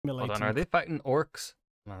Hold on, simulating. are they fighting orcs?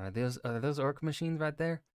 Hold on, are those orc machines right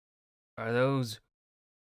there? Are those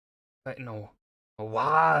fighting a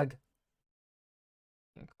wog?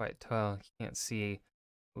 Can't quite tell. Can't see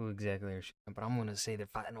who exactly they're shooting, but I'm gonna say they're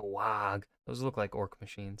fighting a wog. Those look like orc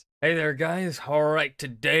machines. Hey there, guys. Alright,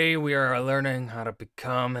 today we are learning how to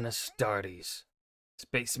become an Astartes.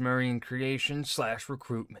 Space Marine creation /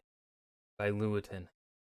 recruitment by Lewitton.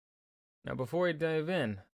 Now, before we dive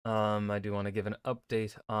in, I do want to give an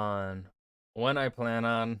update on when I plan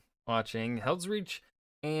on watching Hell's Reach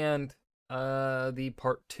and the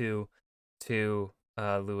part 2 to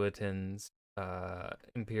Lewitton's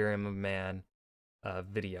Imperium of Man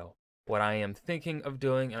video. What I am thinking of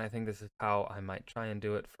doing, and I think this is how I might try and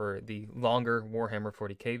do it for the longer Warhammer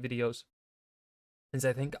 40k videos, is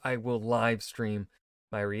I think I will live stream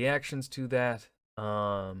my reactions to that,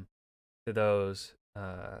 to those,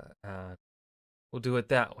 we'll do it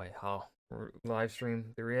that way. I'll live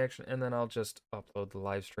stream the reaction, and then I'll just upload the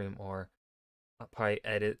live stream, or I'll probably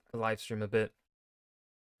edit the live stream a bit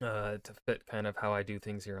to fit kind of how I do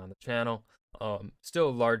things here on the channel.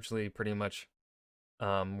 Still largely pretty much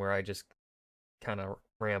where I just kind of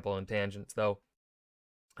ramble and tangents, though.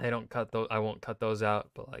 I won't cut those out,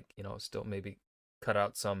 but like, still maybe cut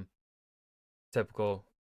out some typical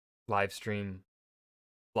live stream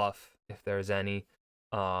fluff if there's any.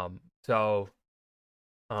 But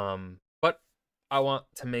I want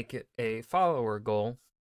to make it a follower goal,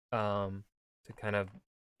 to kind of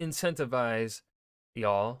incentivize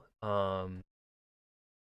y'all,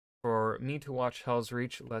 for me to watch Hell's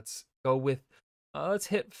Reach. Let's go with, let's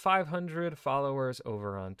hit 500 followers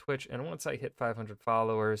over on Twitch, and once I hit 500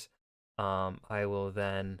 followers, I will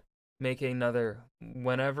then make another,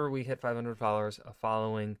 whenever we hit 500 followers, a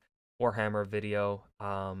following Warhammer video.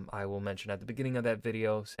 I will mention at the beginning of that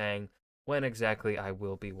video saying when exactly I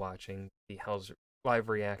will be watching the live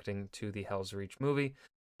reacting to the Hell's Reach movie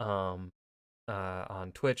on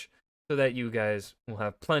Twitch, so that you guys will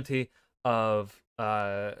have plenty of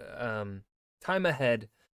time ahead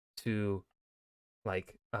to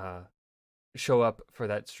like show up for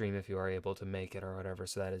that stream if you are able to make it or whatever,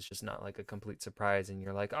 so that it's just not like a complete surprise and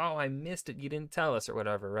you're like, oh, I missed it, you didn't tell us or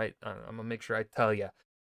whatever, right? I'm gonna make sure I tell you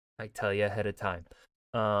ahead of time.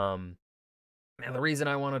 And the reason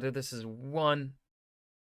I want to do this is, one,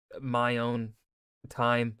 my own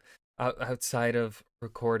time outside of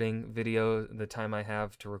recording video, the time I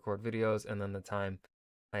have to record videos, and then the time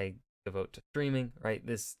I devote to streaming, right?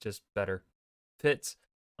 This just better fits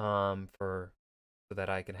so that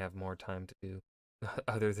I can have more time to do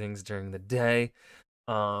other things during the day.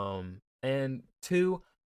 And two,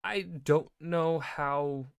 I don't know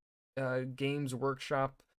how Games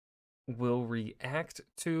Workshop will react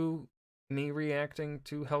to me reacting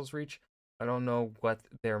to Hell's Reach. I don't know what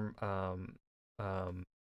their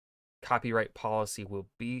copyright policy will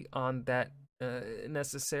be on that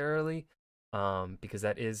necessarily, because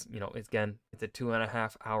that is, it's a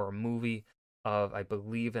 2.5 hour movie of, I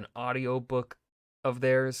believe, an audiobook of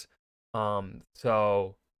theirs.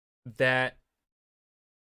 So that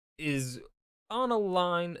is on a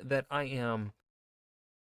line that I am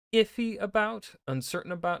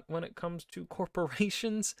uncertain about when it comes to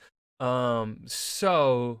corporations.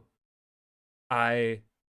 So I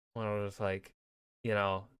want to just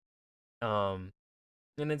and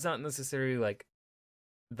it's not necessarily like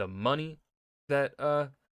the money that I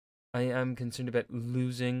am concerned about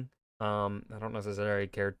losing. I don't necessarily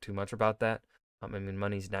care too much about that. I mean,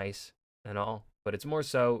 money's nice and all, but it's more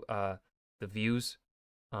so the views.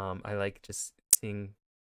 I like just seeing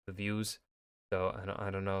the views. So I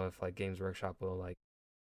don't know if like Games Workshop will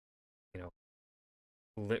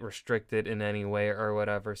restrict it in any way or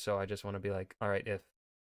whatever. So I just want to be like, all right, if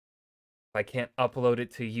I can't upload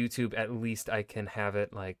it to YouTube, at least I can have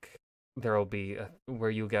it like, there will be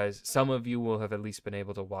where some of you will have at least been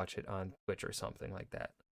able to watch it on Twitch or something like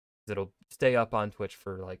that. It'll stay up on Twitch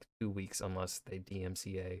for like 2 weeks unless they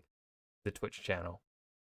DMCA the Twitch channel,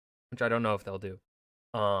 which I don't know if they'll do.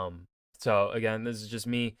 So again, this is just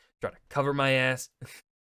me trying to cover my ass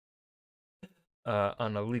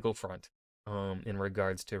on a legal front in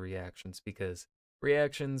regards to reactions, because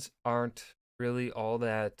reactions aren't really all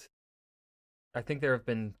that. I think there have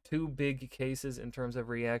been 2 big cases in terms of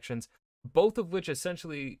reactions, both of which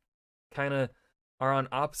essentially kind of are on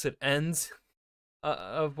opposite ends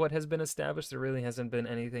of what has been established. There really hasn't been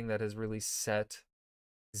anything that has really set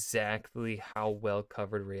exactly how well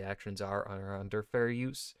covered reactions are under fair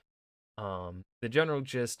use. The general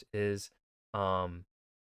gist is,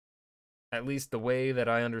 at least the way that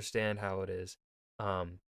I understand how it is,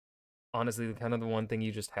 honestly, kind of the one thing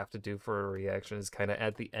you just have to do for a reaction is kind of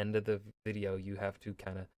at the end of the video, you have to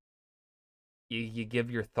kind of you give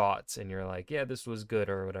your thoughts and you're like, yeah, this was good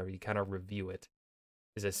or whatever. You kind of review it.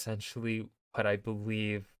 Is essentially what I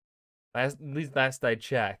believe. At least last I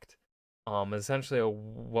checked, essentially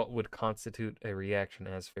what would constitute a reaction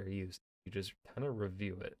as fair use. You just kind of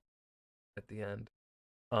review it at the end.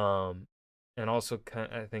 Um, and also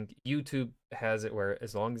I think YouTube has it where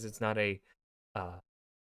as long as it's not uh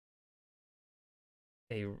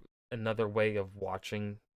a another way of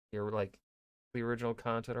watching your like the original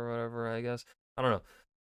content or whatever, I guess. I don't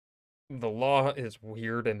know. The law is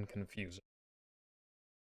weird and confusing.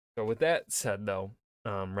 So with that said though,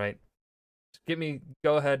 right,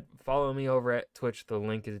 go ahead, follow me over at Twitch. The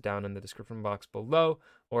link is down in the description box below,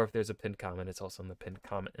 or if there's a pinned comment, it's also in the pinned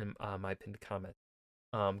comment, in my pinned comment.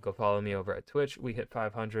 Go follow me over at Twitch. We hit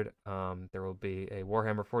 500. There will be a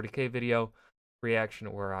Warhammer 40k video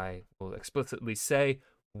reaction where I will explicitly say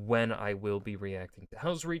when I will be reacting to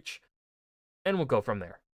Hell's Reach, and we'll go from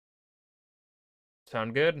there.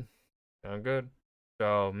 Sound good? Sound good?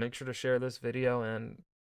 So make sure to share this video and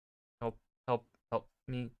help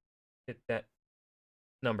me hit that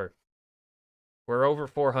number. We're over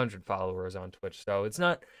 400 followers on Twitch, so it's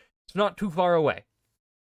not too far away.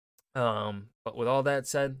 But with all that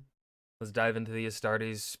said, let's dive into the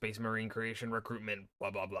Astartes Space Marine creation recruitment,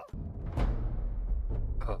 blah blah blah.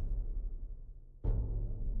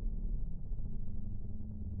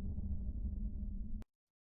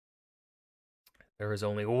 There is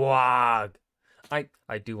only WAG.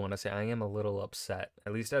 I do want to say I am a little upset,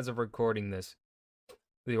 at least as of recording this.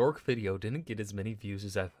 The Orc video didn't get as many views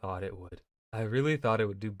as I thought it would. I really thought it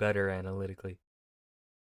would do better analytically.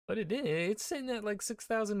 But it did. It's sitting at like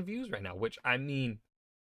 6,000 views right now, which, I mean,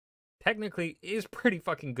 technically is pretty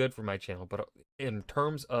fucking good for my channel, but in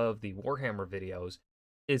terms of the Warhammer videos,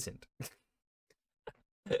 isn't.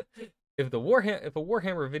 If a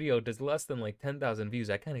Warhammer video does less than like 10,000 views,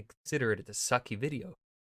 I kind of consider it a sucky video.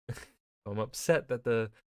 I'm upset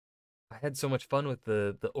that I had so much fun with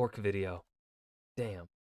the Orc video. Damn.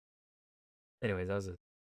 Anyways, that was a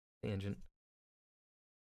tangent.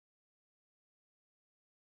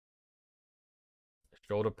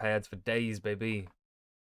 Shoulder pads for days, baby.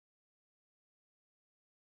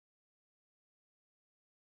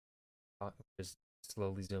 Just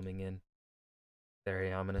slowly zooming in.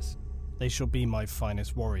 Very ominous. They shall be my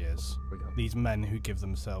finest warriors, these men who give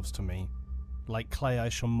themselves to me. Like clay I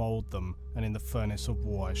shall mould them, and in the furnace of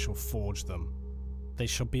war I shall forge them. They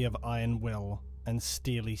shall be of iron will and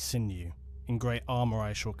steely sinew. In great armour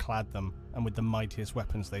I shall clad them, and with the mightiest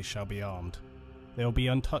weapons they shall be armed. They will be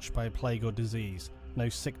untouched by plague or disease, no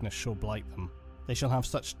sickness shall blight them. They shall have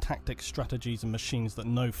such tactics, strategies and machines that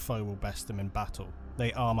no foe will best them in battle.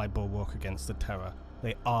 They are my bulwark against the terror.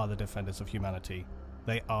 They are the defenders of humanity.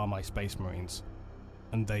 They are my Space Marines,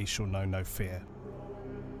 and they shall know no fear.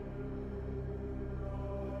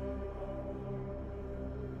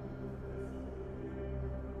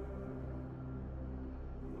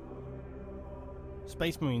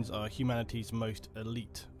 Space Marines are humanity's most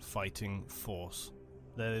elite fighting force.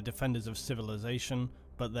 They're the defenders of civilization,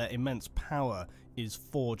 but their immense power is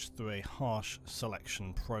forged through a harsh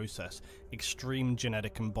selection process, extreme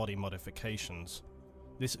genetic and body modifications.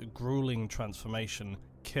 This grueling transformation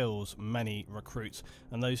kills many recruits,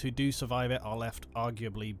 and those who do survive it are left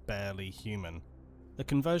arguably barely human. The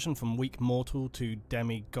conversion from weak mortal to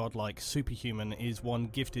demi-godlike superhuman is one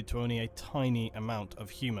gifted to only a tiny amount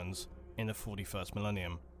of humans in the 41st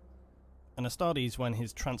millennium. And Astartes, when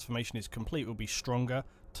his transformation is complete, will be stronger,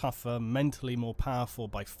 tougher, mentally more powerful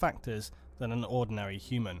by factors than an ordinary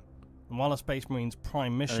human. And while a Space Marine's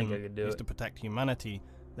prime mission is to protect humanity,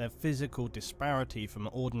 their physical disparity from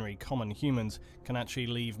ordinary common humans can actually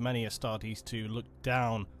leave many Astartes to look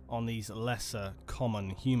down on these lesser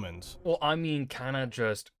common humans. Well, I mean, kinda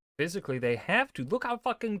just physically, they have to. Look how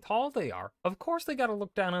fucking tall they are. Of course they gotta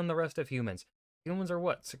look down on the rest of humans. Humans are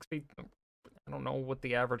what, 6 feet? I don't know what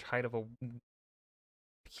the average height of a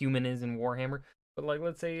human is in Warhammer, but like,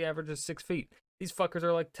 let's say the average is 6 feet. These fuckers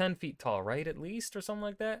are like 10 feet tall, right? At least, or something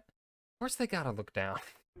like that. Of course they gotta look down.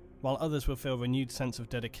 While others will feel a renewed sense of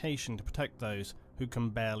dedication to protect those who can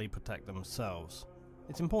barely protect themselves.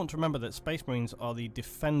 It's important to remember that Space Marines are the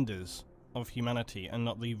defenders of humanity and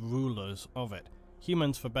not the rulers of it.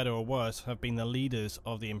 Humans, for better or worse, have been the leaders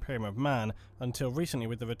of the Imperium of Man until recently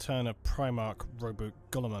with the return of Primarch Roboute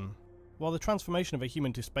Guilliman. While the transformation of a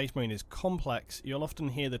human to Space Marine is complex, you'll often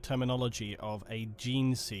hear the terminology of a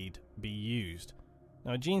gene seed be used.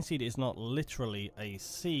 Now, a gene seed is not literally a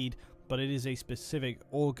seed, but it is a specific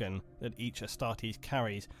organ that each Astartes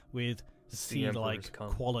carries with seed-like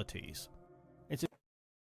qualities.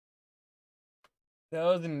 That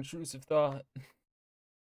was an intrusive thought.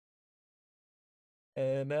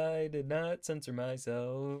 And I did not censor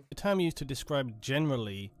myself. The term used to describe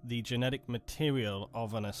generally the genetic material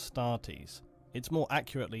of an Astartes. It's more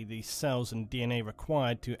accurately the cells and DNA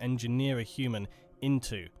required to engineer a human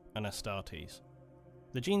into an Astartes.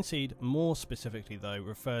 The gene seed, more specifically though,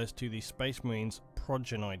 refers to the Space Marines'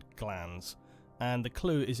 progenoid glands, and the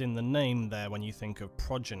clue is in the name there when you think of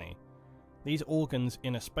progeny. These organs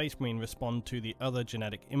in a Space Marine respond to the other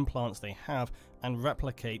genetic implants they have and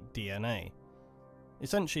replicate DNA.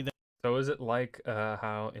 Essentially, So is it like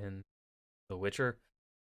how in The Witcher,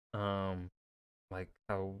 like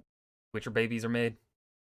how Witcher babies are made?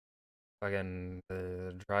 Fucking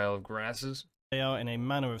the trial of grasses? they are, in a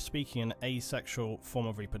manner of speaking, an asexual form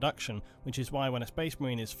of reproduction, which is why when a Space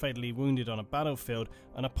Marine is fatally wounded on a battlefield,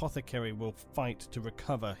 an apothecary will fight to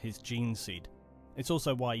recover his gene seed. It's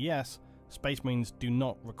also why, yes, Space Marines do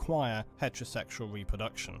not require heterosexual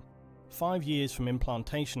reproduction. 5 years from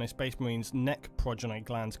implantation, a Space Marine's neck progeny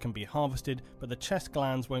glands can be harvested, but the chest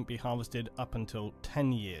glands won't be harvested up until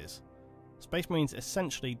 10 years. Space Marines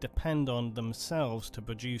essentially depend on themselves to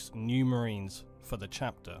produce new Marines for the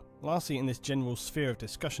chapter. Lastly, in this general sphere of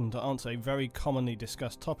discussion, to answer a very commonly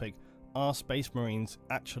discussed topic, are Space Marines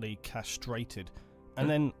actually castrated? And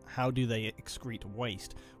then, how do they excrete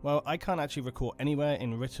waste? Well, I can't actually recall anywhere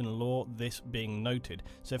in written law this being noted,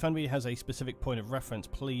 so if anybody has a specific point of reference,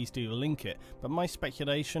 please do link it. But my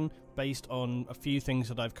speculation, based on a few things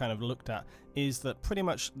that I've kind of looked at, is that pretty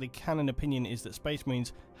much the canon opinion is that Space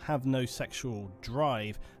Marines have no sexual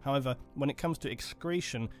drive. However, when it comes to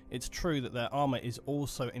excretion, it's true that their armour is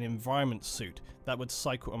also an environment suit that would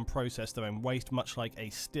cycle and process their own waste, much like a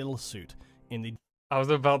still suit in the I was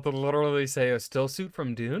about to literally say a still suit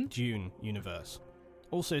from Dune. Dune universe.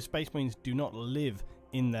 Also, Space Marines do not live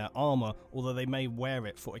in their armour, although they may wear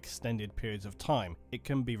it for extended periods of time. It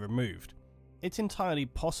can be removed. It's entirely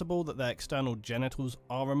possible that their external genitals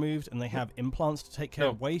are removed and they have implants to take care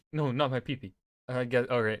of waste. No, not my pee-pee. I get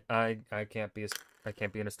alright. I can't be an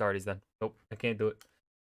Astartes then. Nope, I can't do it.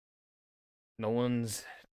 No one's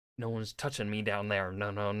touching me down there.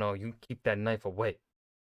 No. You keep that knife away.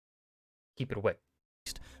 Keep it away.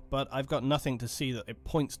 But I've got nothing to see that it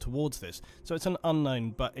points towards this, so it's an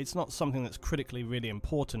unknown, but it's not something that's critically really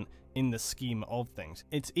important in the scheme of things.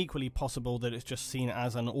 It's equally possible that it's just seen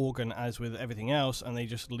as an organ as with everything else, and they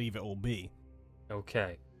just leave it all be.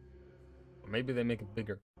 Okay. Well, maybe they make it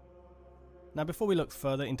bigger. Now, before we look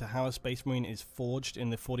further into how a Space Marine is forged in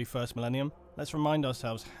the 41st millennium, let's remind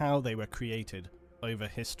ourselves how they were created over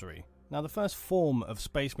history. Now, the first form of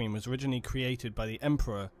Space Marine was originally created by the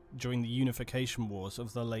Emperor during the unification wars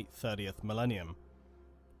of the late 30th millennium.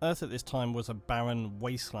 Earth at this time was a barren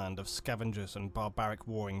wasteland of scavengers and barbaric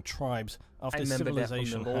warring tribes after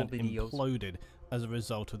civilization had imploded as a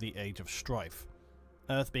result of the Age of Strife.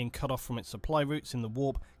 Earth, being cut off from its supply routes in the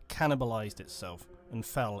warp, cannibalized itself and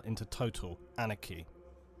fell into total anarchy.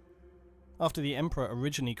 After the Emperor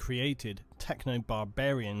originally created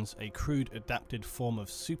techno-barbarians, a crude adapted form of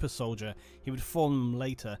super soldier, he would form them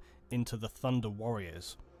later into the Thunder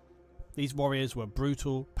Warriors. These warriors were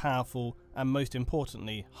brutal, powerful, and most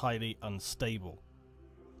importantly, highly unstable.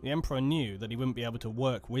 The Emperor knew that he wouldn't be able to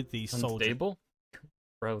work with these soldiers. Unstable?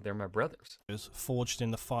 Bro, they're my brothers. Forged in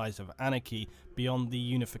the fires of anarchy beyond the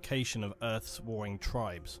unification of Earth's warring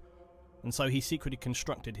tribes. And so he secretly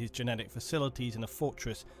constructed his genetic facilities in a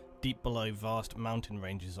fortress deep below vast mountain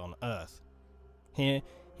ranges on Earth. Here,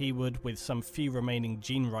 he would, with some few remaining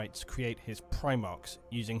gene rights, create his Primarchs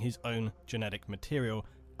using his own genetic material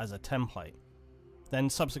as a template.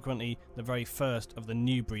 Then subsequently, the very first of the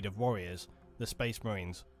new breed of warriors, the Space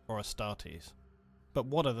Marines, or Astartes. But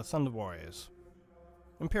what are the Thunder Warriors?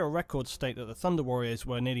 Imperial records state that the Thunder Warriors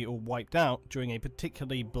were nearly all wiped out during a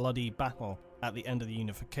particularly bloody battle at the end of the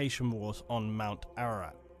Unification Wars on Mount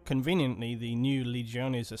Ararat. Conveniently, the new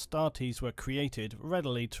Legiones Astartes were created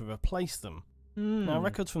readily to replace them. Now,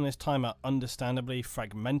 records from this time are understandably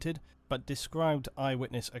fragmented, but described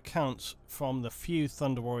eyewitness accounts from the few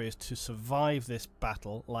Thunder Warriors to survive this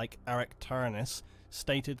battle, like Eric Tyrannus,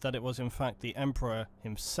 stated that it was in fact the Emperor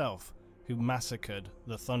himself who massacred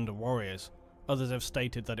the Thunder Warriors. Others have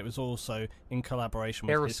stated that it was also in collaboration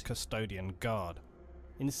with his custodian guard.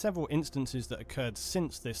 In several instances that occurred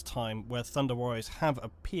since this time where Thunder Warriors have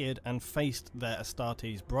appeared and faced their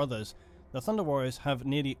Astartes brothers, the Thunder Warriors have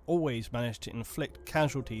nearly always managed to inflict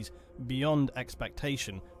casualties beyond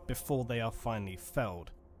expectation before they are finally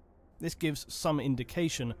felled. This gives some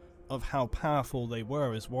indication of how powerful they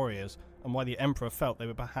were as warriors and why the Emperor felt they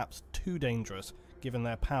were perhaps too dangerous given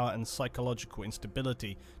their power and psychological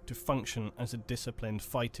instability to function as a disciplined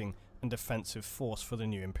fighting and defensive force for the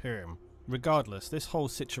new Imperium. Regardless, this whole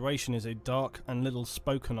situation is a dark and little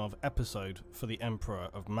spoken of episode for the Emperor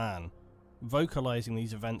of Man. Vocalizing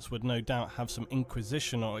these events would no doubt have some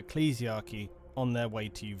Inquisition or Ecclesiarchy on their way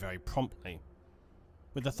to you very promptly.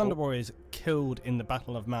 With the Thunder Warriors killed in the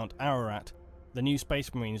Battle of Mount Ararat, the new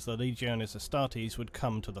Space Marines, the Legiones Astartes, would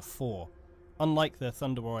come to the fore. Unlike their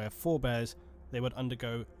Thunder Warrior forebears, they would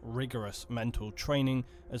undergo rigorous mental training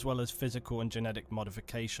as well as physical and genetic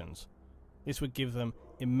modifications. This would give them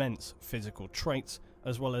immense physical traits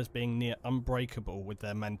as well as being near unbreakable with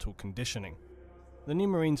their mental conditioning. The new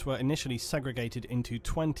Marines were initially segregated into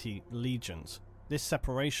 20 legions. This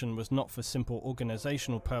separation was not for simple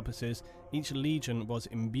organizational purposes. Each legion was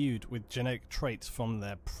imbued with genetic traits from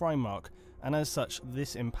their Primarch, and as such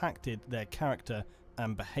this impacted their character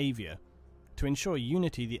and behavior. To ensure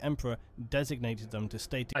unity, the Emperor designated them to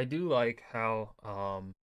state. I do like how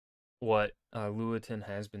what Lewitton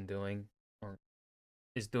has been doing, or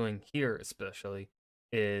is doing here especially,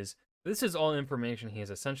 is this is all information he has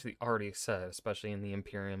essentially already said, especially in the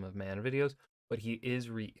Imperium of Man videos, but he is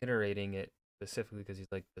reiterating it specifically because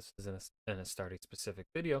he's like, this is an Astartes specific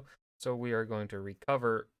video, so we are going to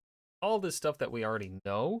recover all this stuff that we already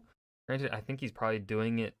know. Granted, I think he's probably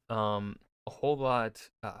doing it a whole lot.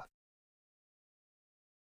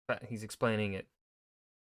 He's explaining it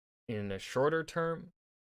in a shorter term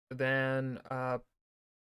than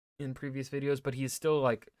in previous videos, but he's still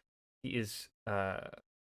like, he is I'm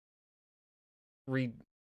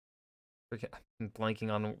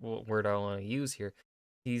blanking on what word I want to use here.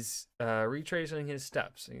 He's retracing his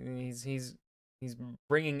steps. He's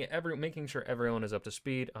making sure everyone is up to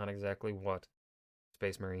speed on exactly what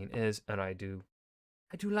Space Marine is, and I do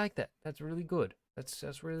like that. That's really good.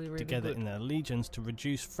 That's really together good. In their legions to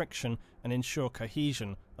reduce friction and ensure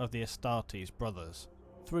cohesion of the Astartes brothers.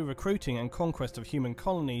 Through recruiting and conquest of human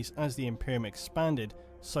colonies as the Imperium expanded,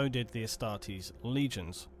 so did the Astartes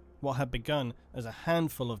legions. What had begun as a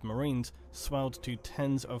handful of Marines swelled to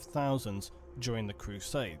tens of thousands during the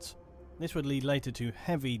Crusades. This would lead later to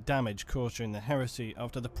heavy damage caused during the heresy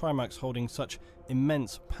after the Primarchs holding such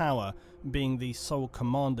immense power, being the sole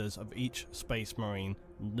commanders of each Space Marine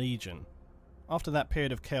legion. After that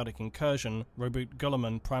period of chaotic incursion, Robert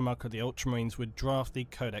Guilliman, Primarch of the Ultramarines, would draft the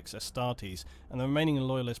Codex Astartes, and the remaining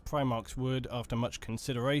loyalist Primarchs would, after much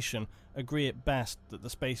consideration, agree at best that the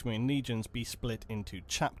Space Marine legions be split into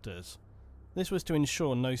chapters. This was to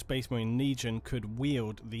ensure no Space Marine legion could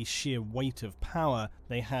wield the sheer weight of power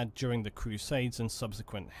they had during the Crusades and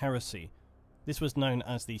subsequent heresy. This was known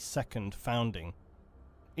as the Second Founding.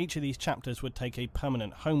 Each of these chapters would take a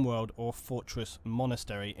permanent homeworld or fortress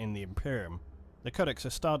monastery in the Imperium. The Codex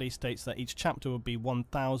Astartes states that each chapter would be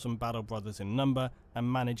 1,000 battle brothers in number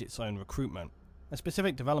and manage its own recruitment. A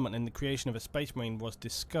specific development in the creation of a Space Marine was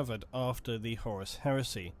discovered after the Horus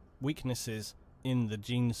Heresy: weaknesses in the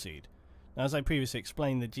gene seed. Now, as I previously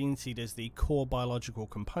explained, the gene seed is the core biological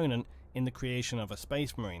component in the creation of a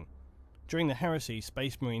Space Marine. During the Heresy,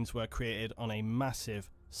 Space Marines were created on a massive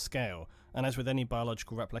scale, and as with any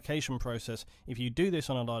biological replication process, if you do this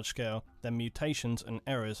on a large scale, then mutations and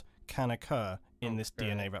errors can occur in this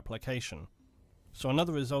DNA replication. So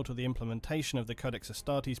another result of the implementation of the Codex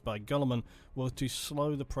Astartes by Guilliman was to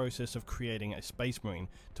slow the process of creating a Space Marine,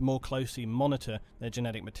 to more closely monitor their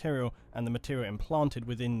genetic material and the material implanted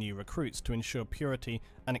within new recruits to ensure purity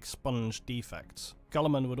and expunge defects.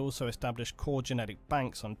 Guilliman would also establish core genetic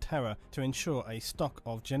banks on Terra to ensure a stock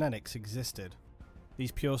of genetics existed.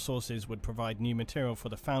 These pure sources would provide new material for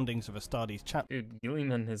the foundings of Astartes chapters. Dude,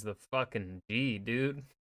 Guilliman is the fucking G, dude.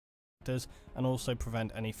 And also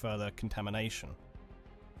prevent any further contamination.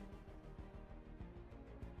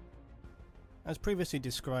 As previously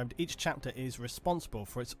described, each chapter is responsible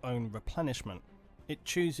for its own replenishment. It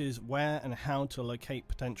chooses where and how to locate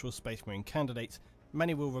potential Space Marine candidates.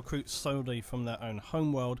 Many will recruit solely from their own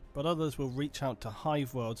homeworld, but others will reach out to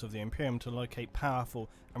hive worlds of the Imperium to locate powerful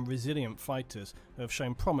and resilient fighters who have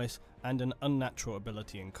shown promise and an unnatural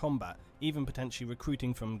ability in combat, even potentially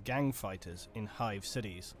recruiting from gang fighters in hive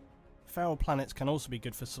cities. Feral planets can also be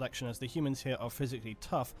good for selection, as the humans here are physically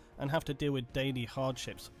tough and have to deal with daily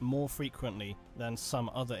hardships more frequently than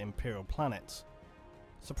some other Imperial planets.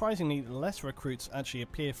 Surprisingly, less recruits actually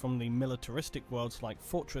appear from the militaristic worlds like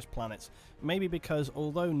fortress planets, maybe because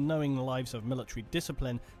although knowing the lives of military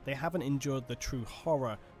discipline, they haven't endured the true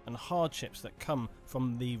horror and hardships that come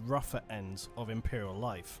from the rougher ends of Imperial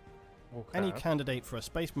life. Okay. Any candidate for a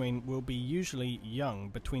Space Marine will be usually young,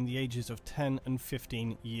 between the ages of 10 and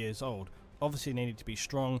 15 years old. Obviously they need to be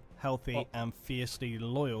strong, healthy and fiercely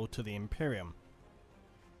loyal to the Imperium.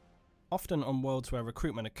 Often on worlds where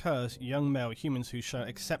recruitment occurs, young male humans who show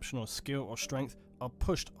exceptional skill or strength are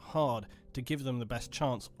pushed hard to give them the best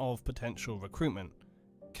chance of potential recruitment.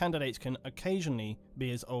 Candidates can occasionally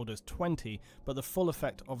be as old as 20, but the full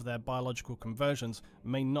effect of their biological conversions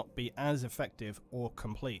may not be as effective or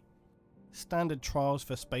complete. Standard trials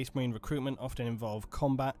for Space Marine recruitment often involve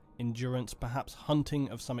combat, endurance, perhaps hunting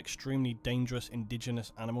of some extremely dangerous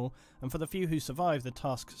indigenous animal, and for the few who survive the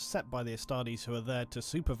tasks set by the Astartes who are there to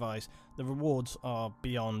supervise, the rewards are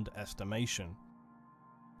beyond estimation.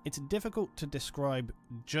 It's difficult to describe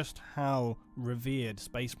just how revered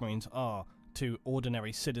Space Marines are to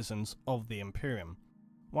ordinary citizens of the Imperium.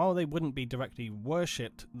 While they wouldn't be directly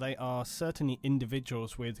worshipped, they are certainly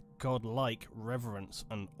individuals with godlike reverence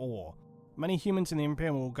and awe. Many humans in the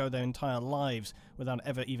Imperium will go their entire lives without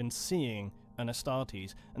ever even seeing an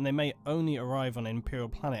Astartes, and they may only arrive on an Imperial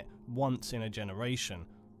planet once in a generation.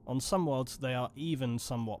 On some worlds they are even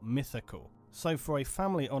somewhat mythical. So for a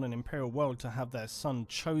family on an Imperial world to have their son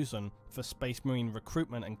chosen for Space Marine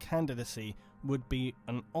recruitment and candidacy would be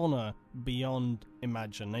an honour beyond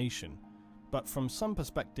imagination. But from some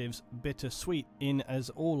perspectives, bittersweet, in as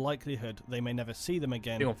all likelihood they may never see them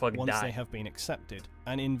again once they have been accepted,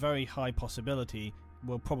 and in very high possibility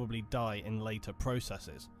will probably die in later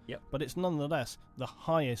processes. Yep. But it's nonetheless the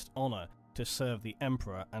highest honour to serve the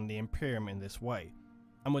Emperor and the Imperium in this way,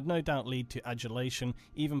 and would no doubt lead to adulation,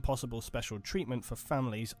 even possible special treatment for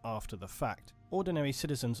families after the fact. Ordinary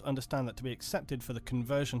citizens understand that to be accepted for the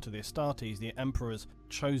conversion to the Astartes, the Emperor's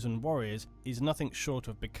chosen warriors, is nothing short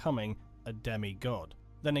of becoming a demigod.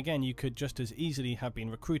 Then again, you could just as easily have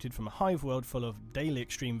been recruited from a hive world full of daily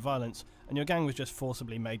extreme violence, and your gang was just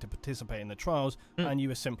forcibly made to participate in the trials, and you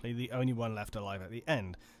were simply the only one left alive at the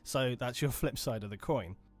end. So that's your flip side of the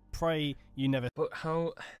coin. Pray you never... But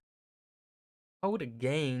how would a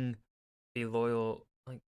gang be loyal?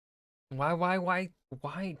 Like,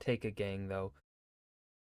 why take a gang though?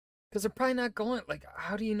 Because they're probably not going. Like,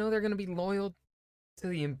 how do you know they're gonna be loyal to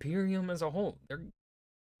the Imperium as a whole?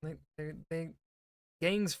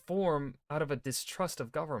 Gangs form out of a distrust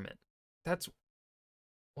of government. That's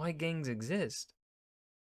why gangs exist.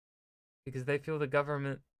 Because they feel the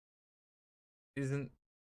government isn't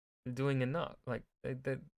doing enough. Like,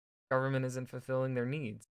 the government isn't fulfilling their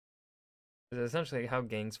needs. It's essentially how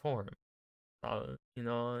gangs form. You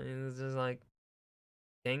know, it's just like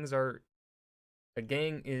a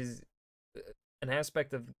gang is an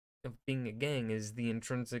aspect of being a gang is the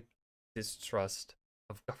intrinsic distrust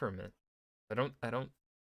of government. I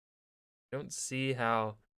don't see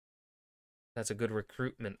how that's a good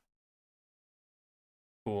recruitment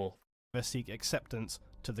tool. Seek acceptance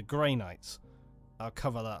to the Grey Knights. I'll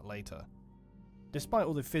cover that later. Despite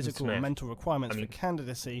all the physical and mental requirements for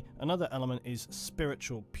candidacy, another element is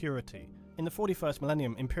spiritual purity. In the 41st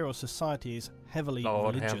millennium, Imperial society is heavily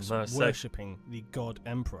religious, worshipping the God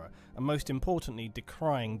Emperor, and most importantly,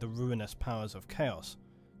 decrying the ruinous powers of chaos.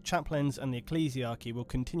 Chaplains and the ecclesiarchy will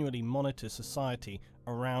continually monitor society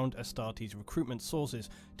around Astartes' recruitment sources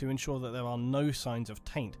to ensure that there are no signs of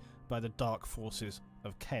taint by the dark forces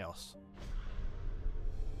of chaos.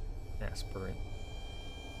 Aspirant.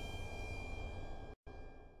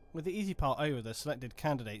 With the easy part over, the selected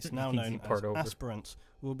candidates, now known as aspirants,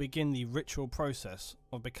 will begin the ritual process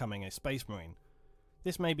of becoming a Space Marine.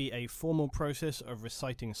 This may be a formal process of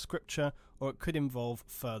reciting scripture, or it could involve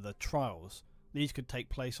further trials. These could take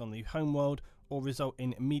place on the homeworld, or result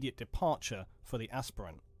in immediate departure for the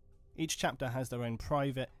aspirant. Each chapter has their own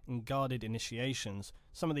private and guarded initiations.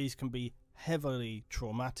 Some of these can be heavily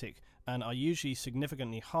traumatic, and are usually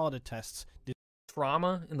significantly harder tests.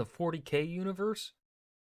 Trauma in the 40k universe?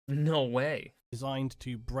 No way. Designed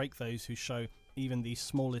to break those who show even the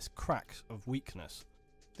smallest cracks of weakness.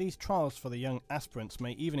 These trials for the young aspirants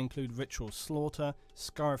may even include ritual slaughter,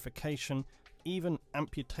 scarification, even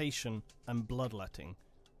amputation and bloodletting.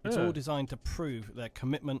 It's all designed to prove their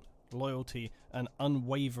commitment, loyalty and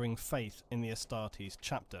unwavering faith in the Astartes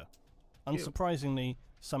chapter. Unsurprisingly,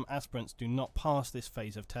 some aspirants do not pass this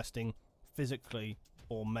phase of testing physically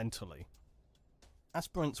or mentally.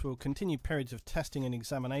 Aspirants will continue periods of testing and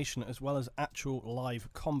examination as well as actual live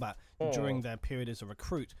combat during their period as a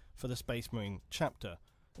recruit for the Space Marine chapter.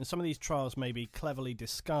 And some of these trials may be cleverly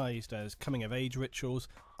disguised as coming-of-age rituals,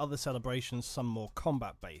 other celebrations some more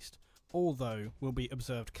combat-based. All, though, will be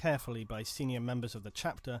observed carefully by senior members of the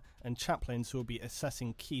chapter and chaplains who will be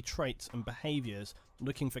assessing key traits and behaviours,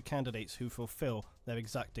 looking for candidates who fulfil their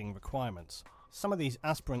exacting requirements. Some of these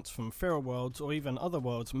aspirants from Feral worlds or even other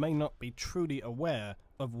worlds may not be truly aware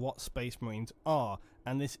of what Space Marines are,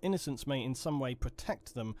 and this innocence may in some way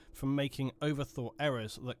protect them from making overthought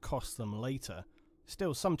errors that cost them later.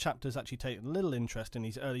 Still, some chapters actually take little interest in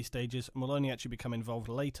these early stages and will only actually become involved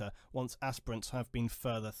later once aspirants have been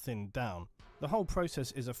further thinned down. The whole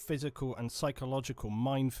process is a physical and psychological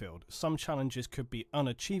minefield. Some challenges could be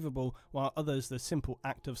unachievable, while others the simple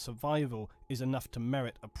act of survival is enough to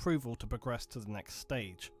merit approval to progress to the next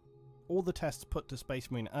stage. All the tests put to Space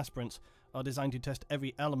Marine aspirants are designed to test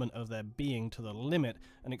every element of their being to the limit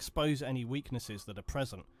and expose any weaknesses that are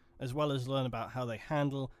present, as well as learn about how they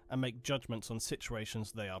handle and make judgments on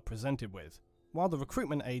situations they are presented with. While the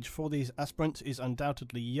recruitment age for these aspirants is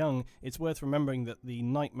undoubtedly young, it's worth remembering that the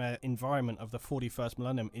nightmare environment of the 41st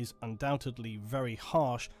millennium is undoubtedly very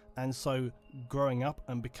harsh, and so growing up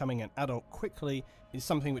and becoming an adult quickly is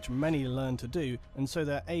something which many learn to do, and so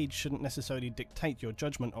their age shouldn't necessarily dictate your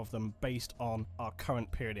judgment of them based on our current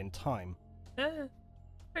period in time. They're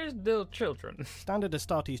still children. Standard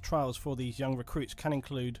Astartes trials for these young recruits can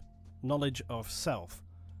include knowledge of self.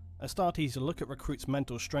 Astartes look at recruits'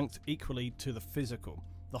 mental strength equally to the physical.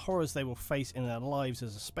 The horrors they will face in their lives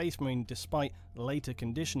as a Space Marine, despite later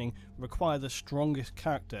conditioning, require the strongest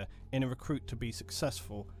character in a recruit to be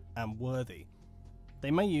successful and worthy.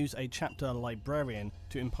 They may use a chapter librarian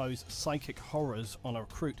to impose psychic horrors on a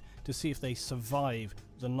recruit to see if they survive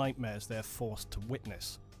the nightmares they are forced to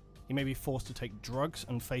witness. He may be forced to take drugs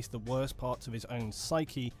and face the worst parts of his own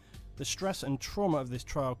psyche. The stress and trauma of this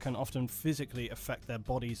trial can often physically affect their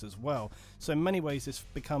bodies as well, so in many ways this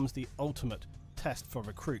becomes the ultimate test for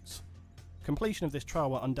recruits. Completion of this trial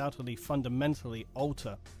will undoubtedly fundamentally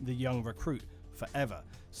alter the young recruit forever.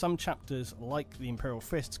 Some chapters, like the Imperial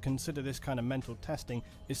Fists, consider this kind of mental testing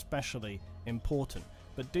especially important,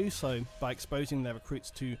 but do so by exposing their recruits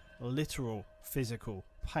to literal physical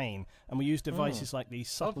pain, and we use devices like the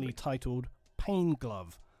subtly titled Pain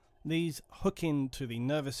Glove. These hook into the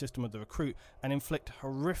nervous system of the recruit and inflict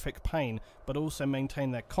horrific pain, but also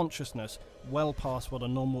maintain their consciousness well past what a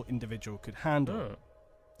normal individual could handle.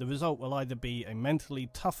 The result will either be a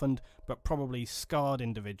mentally toughened but probably scarred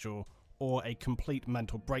individual, or a complete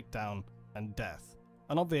mental breakdown and death.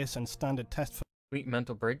 An obvious and standard test for Complete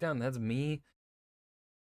mental breakdown? That's me.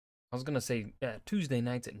 I was gonna say Tuesday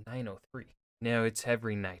nights at 9:03. No, it's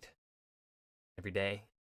every night. Every day.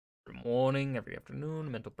 Every morning, every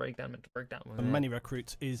afternoon, mental breakdown. many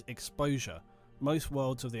recruits is exposure. Most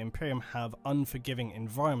worlds of the Imperium have unforgiving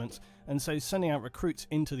environments, and so sending out recruits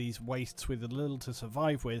into these wastes with little to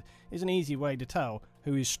survive with is an easy way to tell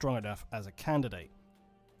who is strong enough as a candidate.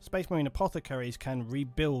 Space Marine apothecaries can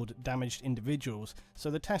rebuild damaged individuals,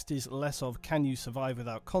 so the test is less of can you survive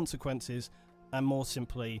without consequences, and more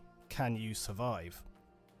simply, can you survive?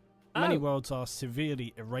 Many worlds are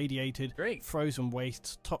severely irradiated, frozen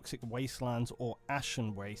wastes, toxic wastelands, or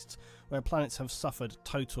ashen wastes, where planets have suffered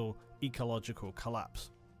total ecological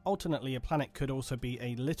collapse. Alternately, a planet could also be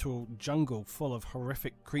a literal jungle full of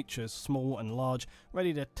horrific creatures, small and large,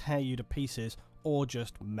 ready to tear you to pieces or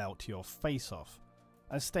just melt your face off.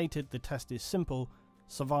 As stated, the test is simple: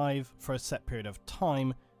 survive for a set period of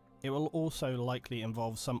time. It will also likely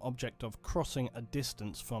involve some object of crossing a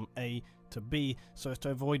distance from A to B, so as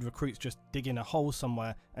to avoid recruits just digging a hole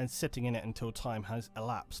somewhere and sitting in it until time has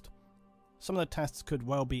elapsed. Some of the tests could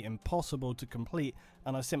well be impossible to complete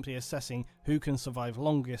and are simply assessing who can survive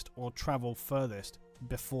longest or travel furthest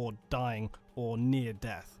before dying or near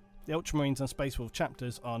death. The Ultramarines and Space Wolf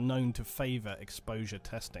chapters are known to favour exposure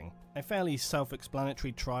testing. A fairly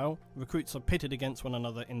self-explanatory trial, recruits are pitted against one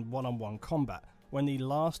another in one-on-one combat. When the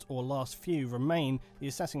last few remain, the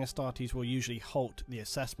assessing Astartes will usually halt the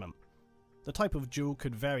assessment. The type of duel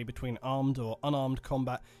could vary between armed or unarmed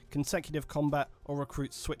combat, consecutive combat, or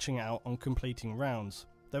recruits switching out on completing rounds.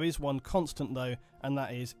 There is one constant though, and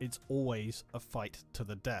that is it's always a fight to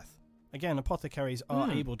the death. Again, apothecaries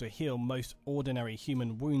are able to heal most ordinary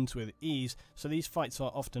human wounds with ease, so these fights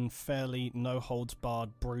are often fairly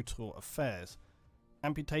no-holds-barred brutal affairs.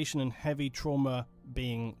 Amputation and heavy trauma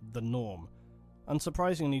being the norm.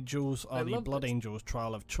 Unsurprisingly, duels are the Blood Angels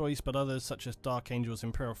trial of choice, but others such as Dark Angels,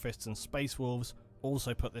 Imperial Fists and Space Wolves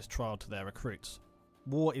also put this trial to their recruits.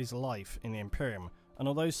 War is life in the Imperium, and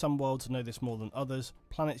although some worlds know this more than others,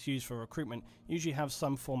 planets used for recruitment usually have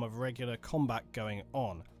some form of regular combat going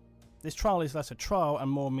on. This trial is less a trial and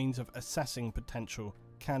more a means of assessing potential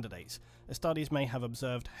candidates. Astartes may have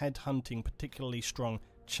observed headhunting particularly strong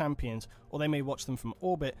champions, or they may watch them from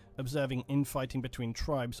orbit, observing infighting between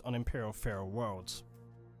tribes on Imperial feral worlds.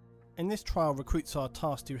 In this trial, recruits are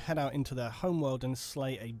tasked to head out into their homeworld and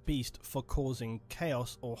slay a beast for causing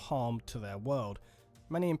chaos or harm to their world.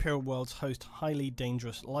 Many Imperial worlds host highly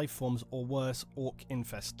dangerous life forms or worse, orc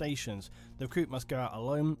infestations. The recruit must go out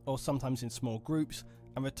alone, or sometimes in small groups,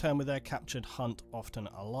 and return with their captured hunt often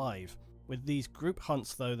alive. With these group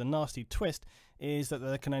hunts though, the nasty twist is that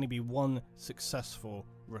there can only be one successful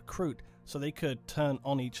recruit, so they could turn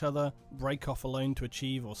on each other, break off alone to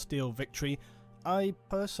achieve or steal victory. I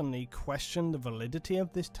personally question the validity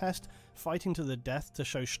of this test. Fighting to the death to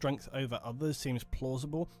show strength over others seems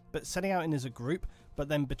plausible, but setting out in as a group but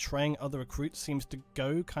then betraying other recruits seems to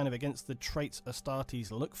go kind of against the traits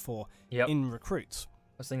Astartes look for in recruits.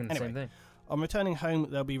 I was thinking the same thing. On returning home,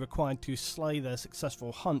 they'll be required to slay their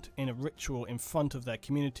successful hunt in a ritual in front of their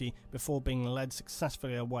community before being led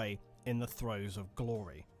successfully away in the throes of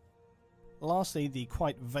glory. Lastly, the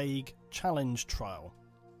quite vague challenge trial.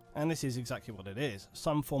 And this is exactly what it is,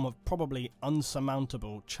 some form of probably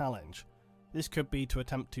unsurmountable challenge. This could be to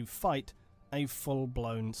attempt to fight a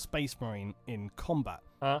full-blown space marine in combat.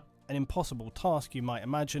 An impossible task, you might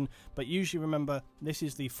imagine, but usually remember this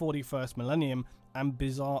is the 41st millennium and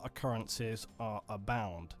bizarre occurrences are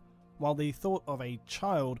abound. While the thought of a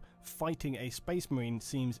child fighting a space marine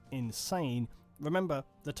seems insane, remember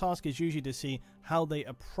the task is usually to see how they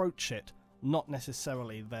approach it, not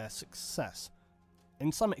necessarily their success.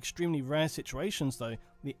 In some extremely rare situations though,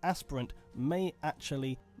 the aspirant may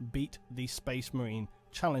actually beat the space marine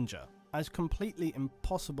challenger. As completely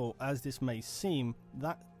impossible as this may seem,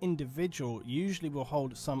 that individual usually will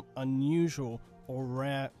hold some unusual or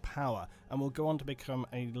rare power and will go on to become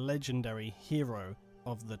a legendary hero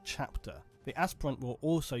of the chapter. The aspirant will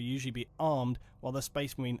also usually be armed while the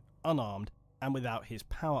space marine unarmed and without his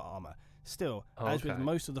power armor. Still, as with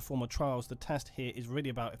most of the former trials, the test here is really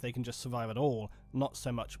about if they can just survive at all, not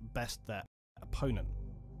so much best their opponent.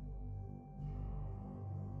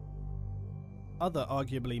 Other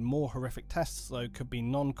arguably more horrific tests though could be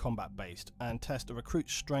non-combat based and test a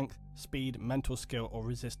recruit's strength, speed, mental skill or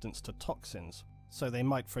resistance to toxins. So they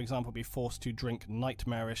might for example be forced to drink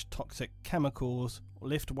nightmarish toxic chemicals,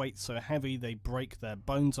 lift weights so heavy they break their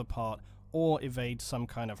bones apart, or evade some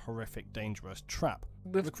kind of horrific dangerous trap.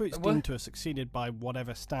 Recruits deemed to have succeeded by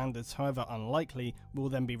whatever standards, however unlikely, will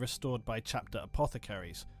then be restored by chapter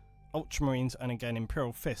apothecaries. Ultramarines and again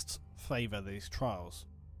Imperial Fists favour these trials.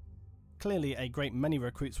 Clearly a great many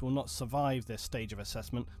recruits will not survive this stage of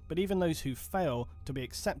assessment, but even those who fail to be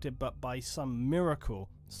accepted but by some miracle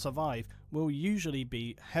survive will usually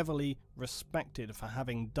be heavily respected for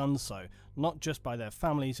having done so, not just by their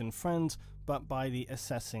families and friends, but by the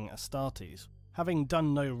assessing Astartes. Having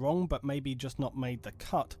done no wrong but maybe just not made the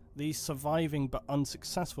cut, these surviving but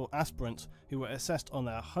unsuccessful aspirants who were assessed on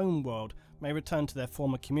their home world may return to their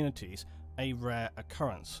former communities, a rare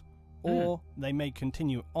occurrence. Or they may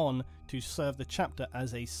continue on to serve the chapter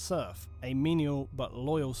as a serf, a menial but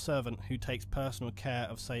loyal servant who takes personal care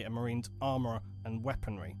of say a marine's armour and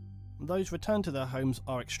weaponry. Those returned to their homes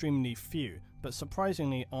are extremely few, but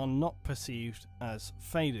surprisingly are not perceived as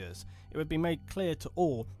failures. It would be made clear to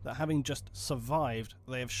all that having just survived,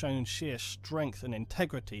 they have shown sheer strength and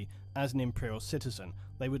integrity as an Imperial citizen.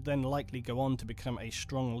 They would then likely go on to become a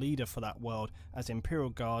strong leader for that world as Imperial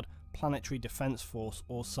Guard, Planetary Defense Force,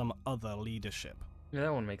 or some other leadership. Yeah,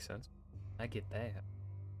 that one makes sense. I get that.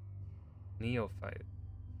 Neophyte.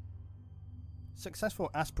 Successful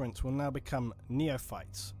aspirants will now become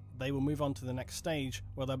neophytes. They will move on to the next stage,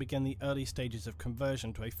 where they'll begin the early stages of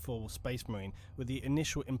conversion to a full Space Marine with the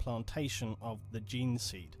initial implantation of the gene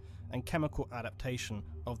seed and chemical adaptation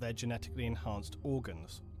of their genetically enhanced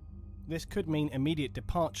organs. This could mean immediate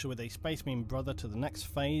departure with a Space Marine brother to the next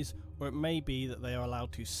phase, or it may be that they are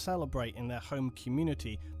allowed to celebrate in their home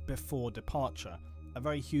community before departure. A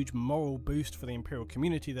very huge moral boost for the Imperial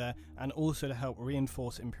community there, and also to help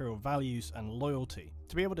reinforce Imperial values and loyalty.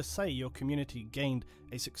 To be able to say your community gained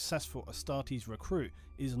a successful Astartes recruit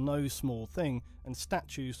is no small thing, and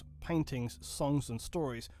statues, paintings, songs and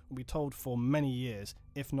stories will be told for many years,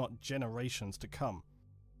 if not generations to come.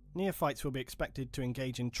 Neophytes will be expected to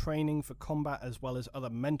engage in training for combat as well as other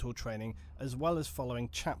mental training, as well as following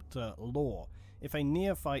chapter lore. If a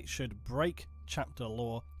neophyte should break chapter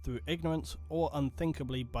lore through ignorance or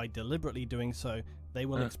unthinkably by deliberately doing so, they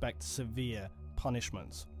will expect severe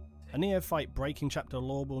punishments. A neophyte breaking chapter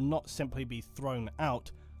lore will not simply be thrown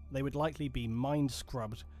out, they would likely be mind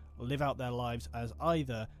scrubbed, live out their lives as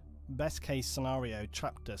either, best case scenario,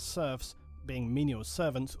 chapter serfs, being menial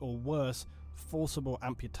servants, or worse, forcible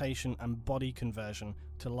amputation and body conversion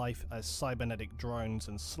to life as cybernetic drones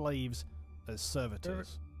and slaves as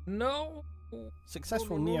servitors. No!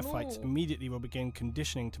 Successful neophytes immediately will begin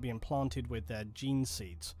conditioning to be implanted with their gene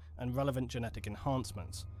seeds and relevant genetic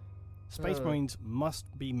enhancements. Space Marines must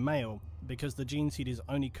be male because the gene seed is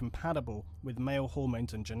only compatible with male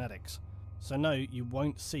hormones and genetics. So no, you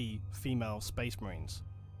won't see female Space Marines.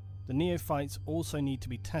 The neophytes also need to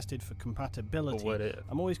be tested for compatibility. What if?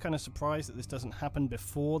 I'm always kind of surprised that this doesn't happen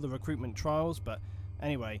before the recruitment trials, but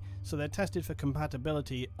anyway, so they're tested for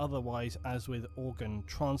compatibility, otherwise as with organ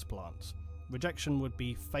transplants. Rejection would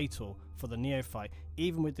be fatal for the neophyte.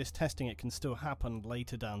 Even with this testing, it can still happen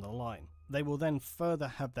later down the line. They will then further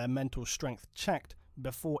have their mental strength checked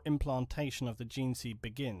before implantation of the gene seed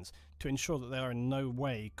begins, to ensure that they are in no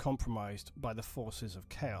way compromised by the forces of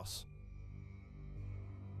chaos.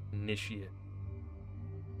 Initiate.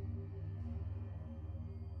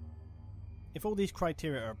 If all these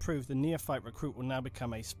criteria are approved, the neophyte recruit will now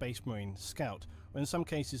become a Space Marine Scout, or in some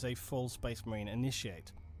cases a full Space Marine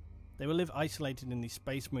Initiate. They will live isolated in the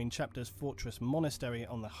Space Marine Chapter's Fortress Monastery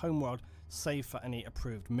on the homeworld, save for any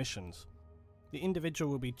approved missions. The individual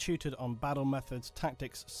will be tutored on battle methods,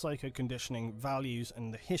 tactics, psycho-conditioning, values,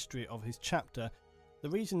 and the history of his chapter. The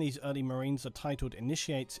reason these early Marines are titled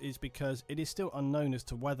Initiates is because it is still unknown as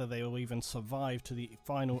to whether they will even survive to the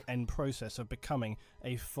final end process of becoming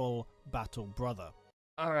a full battle brother.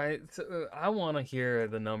 Alright, so I want to hear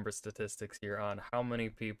the number statistics here on how many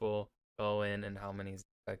people go in and how many is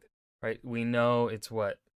affected. Right, we know it's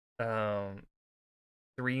what, 3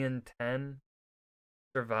 in 10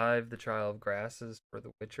 survive the Trial of Grasses for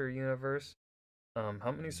the Witcher universe.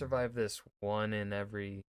 How many survive this? 1 in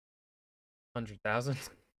every 100,000?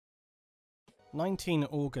 19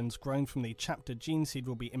 organs grown from the chapter gene seed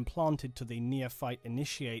will be implanted to the neophyte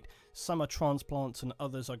initiate. Some are transplants and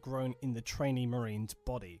others are grown in the trainee marine's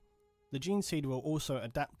body. The gene seed will also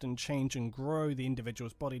adapt and change and grow the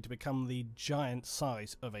individual's body to become the giant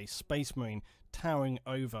size of a space marine, towering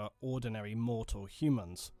over ordinary mortal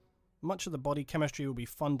humans. Much of the body chemistry will be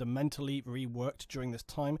fundamentally reworked during this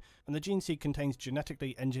time, and the gene seed contains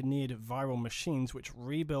genetically engineered viral machines which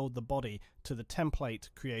rebuild the body to the template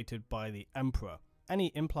created by the Emperor. Any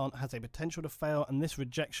implant has a potential to fail, and this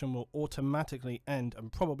rejection will automatically end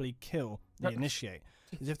and probably kill the initiate.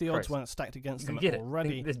 As if the odds weren't stacked against them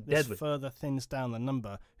already, this further thins down the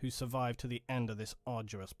number who survive to the end of this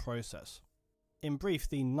arduous process. In brief,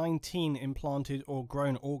 the 19 implanted or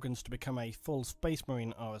grown organs to become a full Space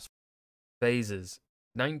Marine are as Phases.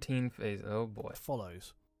 19 phases. Oh boy.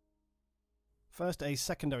 follows. First, a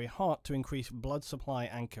secondary heart to increase blood supply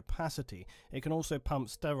and capacity. It can also pump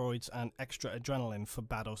steroids and extra adrenaline for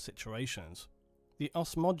battle situations. The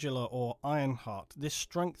os modular or iron heart. This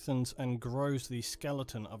strengthens and grows the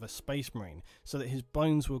skeleton of a space marine so that his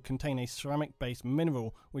bones will contain a ceramic-based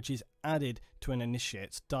mineral which is added to an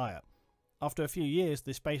initiate's diet. After a few years,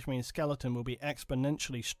 the Space Marine skeleton will be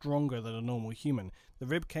exponentially stronger than a normal human. The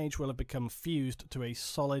ribcage will have become fused to a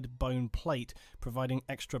solid bone plate, providing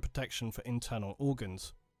extra protection for internal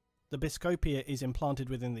organs. The biscopia is implanted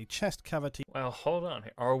within the chest cavity. Well, hold on.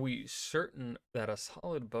 Are we certain that a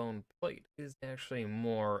solid bone plate is actually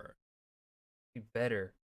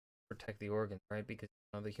better to protect the organs, right? Because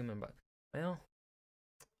the human body. Well,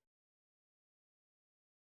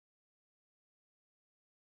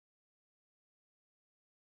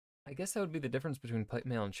 I guess that would be the difference between plate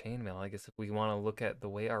mail and chain mail. I guess if we want to look at the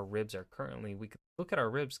way our ribs are currently, we could look at our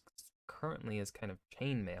ribs currently as kind of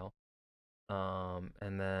chain mail.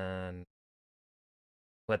 And then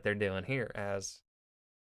what they're doing here as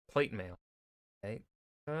plate mail. Okay.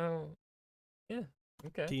 So, yeah.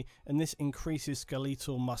 Okay. And this increases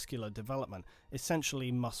skeletal muscular development,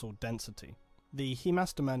 essentially muscle density. The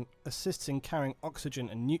hemastomen assists in carrying oxygen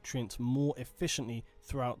and nutrients more efficiently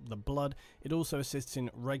throughout the blood. It also assists in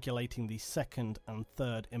regulating the second and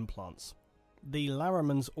third implants. The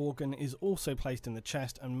Larraman's organ is also placed in the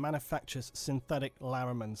chest and manufactures synthetic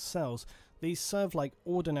Larraman cells. These serve like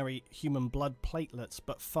ordinary human blood platelets,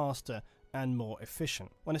 but faster and more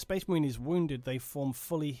efficient. When a Space Marine is wounded, they form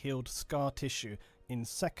fully healed scar tissue in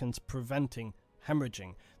seconds, preventing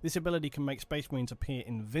hemorrhaging. This ability can make Space Marines appear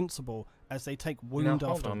invincible as they take wound after.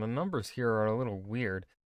 Hold on, the numbers here are a little weird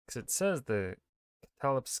because it says the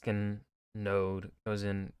Catalepskin node goes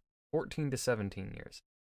in 14 to 17 years.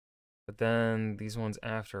 But then these ones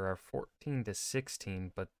after are 14 to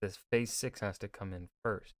 16, but this phase 6 has to come in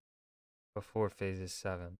first before phases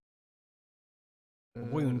 7.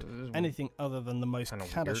 Wound, anything other than the most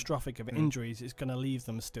catastrophic of injuries is going to leave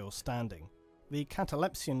them still standing. The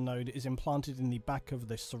catalepsian node is implanted in the back of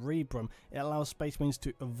the cerebrum. It allows Space Marines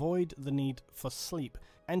to avoid the need for sleep,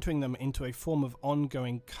 entering them into a form of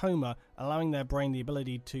ongoing coma, allowing their brain the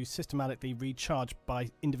ability to systematically recharge by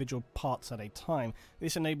individual parts at a time.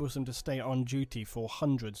 This enables them to stay on duty for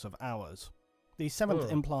hundreds of hours. The seventh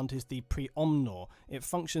Ugh. implant is the preomnor. It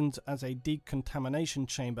functions as a decontamination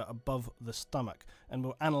chamber above the stomach and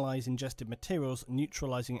will analyze ingested materials,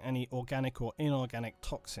 neutralizing any organic or inorganic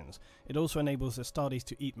toxins. It also enables Astartes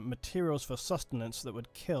to eat materials for sustenance that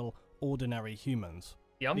would kill ordinary humans.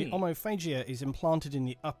 Yummy. The omophagia is implanted in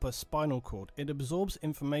the upper spinal cord. It absorbs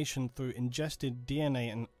information through ingested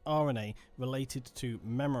DNA and RNA related to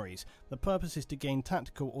memories. The purpose is to gain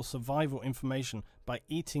tactical or survival information by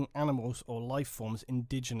eating animals or life forms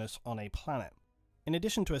indigenous on a planet. In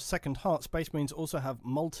addition to a second heart, Space Marines also have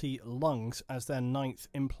multi-lungs as their ninth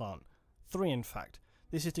implant. 3 in fact.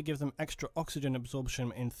 This is to give them extra oxygen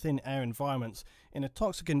absorption in thin air environments. In a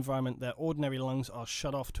toxic environment, their ordinary lungs are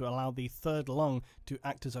shut off to allow the third lung to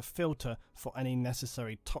act as a filter for any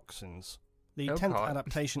necessary toxins. The 10th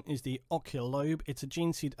adaptation is the ocular lobe. It's a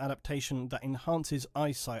gene seed adaptation that enhances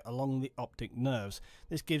eyesight along the optic nerves.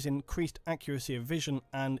 This gives increased accuracy of vision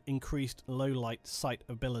and increased low light sight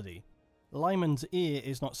ability. Lyman's ear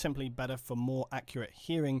is not simply better for more accurate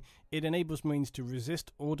hearing, it enables Marines to resist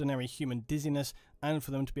ordinary human dizziness and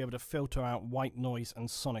for them to be able to filter out white noise and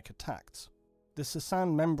sonic attacks. The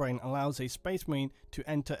Sasan membrane allows a Space Marine to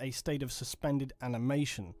enter a state of suspended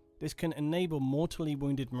animation. This can enable mortally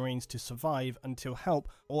wounded Marines to survive until help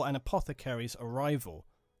or an apothecary's arrival.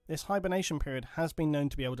 This hibernation period has been known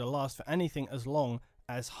to be able to last for anything as long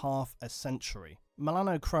as half a century.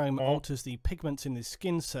 Melanochrome alters the pigments in the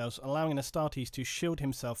skin cells, allowing Astartes to shield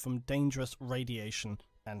himself from dangerous radiation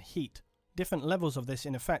and heat. Different levels of this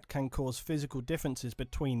in effect can cause physical differences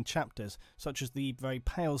between chapters, such as the very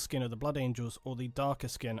pale skin of the Blood Angels or the darker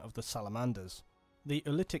skin of the Salamanders. The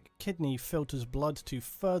oolitic kidney filters blood to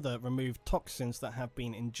further remove toxins that have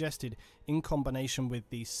been ingested in combination with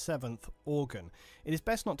the 7th organ. It is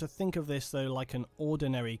best not to think of this though like an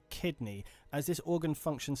ordinary kidney, as this organ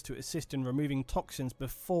functions to assist in removing toxins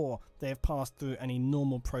before they have passed through any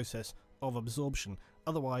normal process of absorption.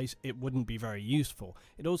 Otherwise, it wouldn't be very useful.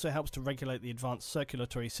 It also helps to regulate the advanced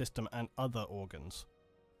circulatory system and other organs.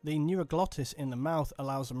 The neuroglottis in the mouth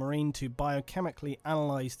allows a Marine to biochemically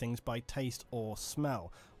analyse things by taste or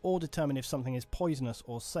smell, or determine if something is poisonous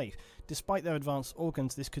or safe. Despite their advanced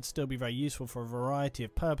organs, this could still be very useful for a variety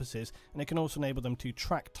of purposes, and it can also enable them to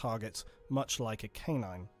track targets, much like a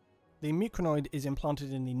canine. The mucranoid is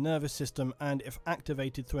implanted in the nervous system and, if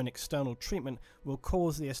activated through an external treatment, will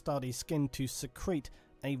cause the Astartes skin to secrete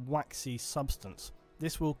a waxy substance.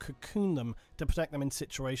 This will cocoon them to protect them in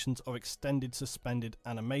situations of extended suspended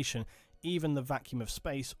animation, even the vacuum of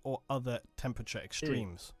space or other temperature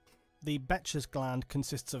extremes. The Betcher's gland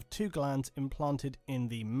consists of 2 glands implanted in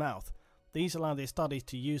the mouth. These allow the Astartes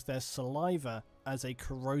to use their saliva as a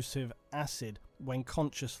corrosive acid when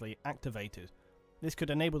consciously activated. This could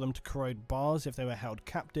enable them to corrode bars if they were held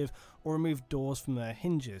captive or remove doors from their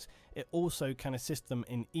hinges. It also can assist them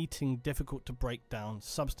in eating difficult to break down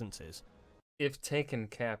substances. If taken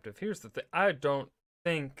captive, here's the thing. I don't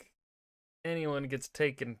think anyone gets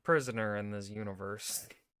taken prisoner in this universe.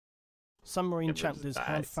 Some Marine chapters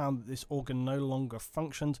have found that this organ no longer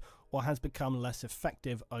functions or has become less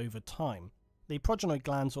effective over time. The progenoid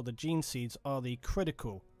glands, or the gene seeds, are the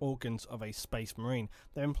critical organs of a Space Marine.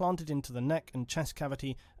 They're implanted into the neck and chest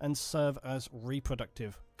cavity and serve as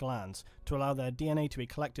reproductive glands to allow their DNA to be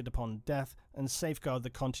collected upon death and safeguard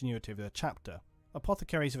the continuity of the chapter.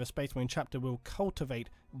 Apothecaries of a Space Marine chapter will cultivate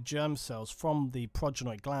germ cells from the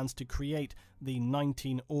progenoid glands to create the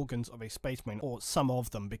 19 organs of a Space Marine, or some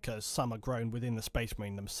of them because some are grown within the Space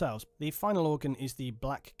Marine themselves. The final organ is the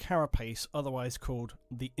black carapace, otherwise called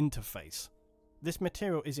the interface. This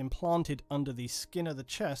material is implanted under the skin of the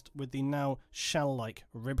chest with the now shell-like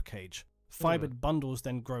ribcage. Fibered bundles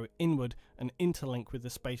then grow inward and interlink with the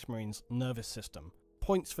Space Marine's nervous system.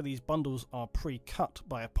 Points for these bundles are pre-cut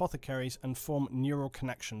by apothecaries and form neural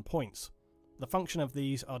connection points. The function of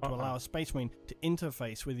these are to allow a Space Marine to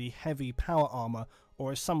interface with the heavy power armor,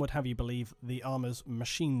 or as some would have you believe, the armor's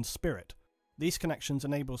machine spirit. These connections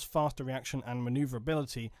enables faster reaction and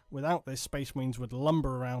maneuverability. Without this, Space Marines would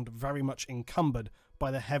lumber around very much encumbered by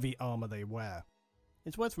the heavy armor they wear.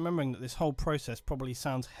 It's worth remembering that this whole process probably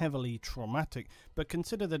sounds heavily traumatic, but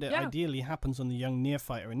consider that it ideally happens when the young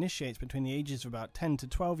neophyte initiates between the ages of about 10 to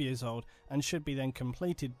 12 years old and should be then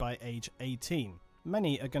completed by age 18.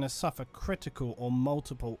 Many are going to suffer critical or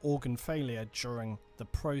multiple organ failure during the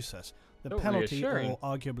process. The penalty, or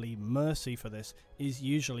arguably mercy for this, is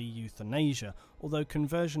usually euthanasia, although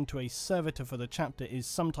conversion to a servitor for the chapter is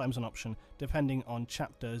sometimes an option depending on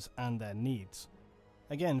chapters and their needs.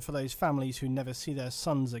 Again, for those families who never see their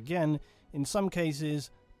sons again, in some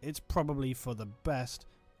cases, it's probably for the best.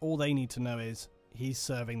 All they need to know is, he's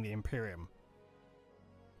serving the Imperium.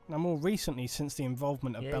 Now, more recently, since the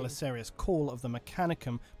involvement of Yay. Belisarius' call of the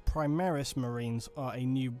Mechanicum, Primaris Marines are a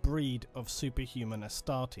new breed of superhuman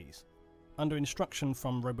Astartes. Under instruction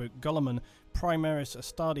from Robert Gulliman, Primaris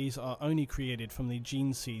Astartes are only created from the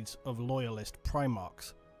gene seeds of loyalist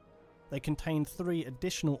Primarchs. They contain 3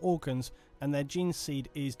 additional organs, and their gene seed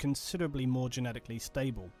is considerably more genetically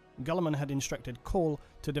stable. Gulliman had instructed Call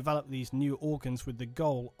to develop these new organs with the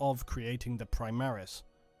goal of creating the Primaris,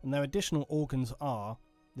 and their additional organs are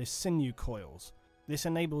the sinew coils. This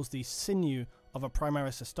enables the sinew of a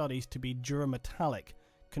Primaris Astartes to be durametallic,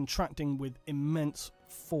 contracting with immense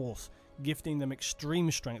force, gifting them extreme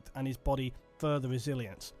strength and his body further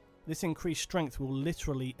resilience. This increased strength will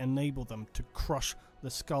literally enable them to crush the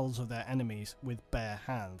skulls of their enemies with bare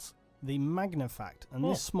hands. The magnifact, and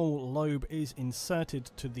this small lobe is inserted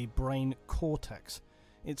to the brain cortex.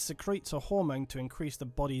 It secretes a hormone to increase the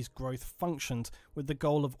body's growth functions, with the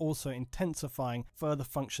goal of also intensifying further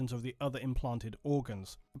functions of the other implanted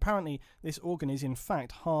organs. Apparently, this organ is in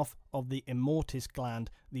fact half of the immortis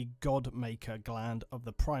gland, the god-maker gland of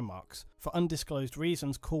the Primarchs. For undisclosed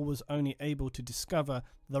reasons, Call was only able to discover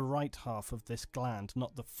the right half of this gland,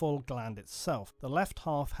 not the full gland itself. The left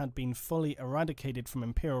half had been fully eradicated from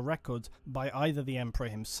Imperial records by either the Emperor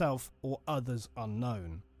himself or others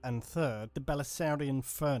unknown. And third, the Belisarian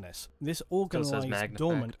furnace. This organ lies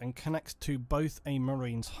dormant and connects to both a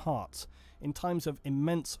Marine's hearts. In times of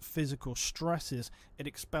immense physical stresses, it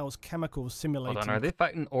expels chemicals simulating... Hold on, are they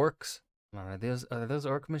fighting orcs? Are those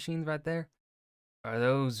orc machines right there? Are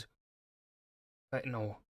those fighting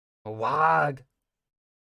a wag?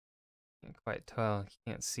 Can't quite tell.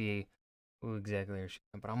 You can't see who exactly they're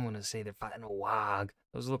shooting, but I'm gonna say they're fighting a wag.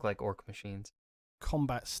 Those look like orc machines.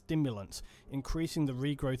 Combat stimulants, increasing the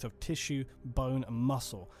regrowth of tissue, bone and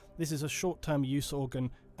muscle. This is a short-term use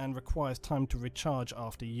organ and requires time to recharge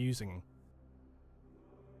after using.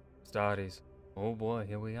 Astartes. Oh boy,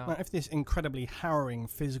 here we are. Now, if this incredibly harrowing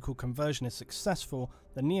physical conversion is successful,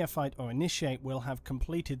 the neophyte or initiate will have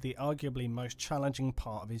completed the arguably most challenging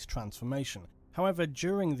part of his transformation. However,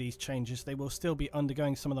 during these changes they will still be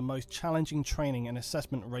undergoing some of the most challenging training and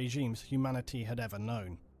assessment regimes humanity had ever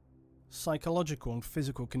known. Psychological and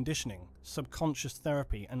physical conditioning, subconscious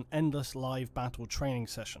therapy and endless live battle training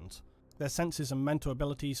sessions. Their senses and mental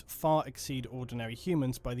abilities far exceed ordinary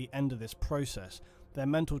humans by the end of this process. Their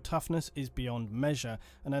mental toughness is beyond measure,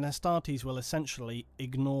 and an Astartes will essentially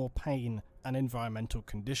ignore pain and environmental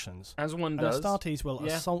conditions. As one does. An Astartes will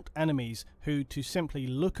assault enemies who, to simply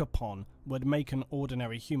look upon, would make an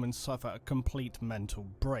ordinary human suffer a complete mental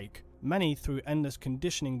break. Many, through endless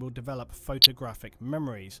conditioning, will develop photographic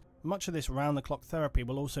memories. Much of this round-the-clock therapy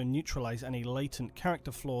will also neutralize any latent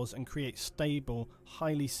character flaws and create stable,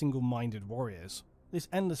 highly single-minded warriors. This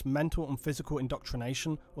endless mental and physical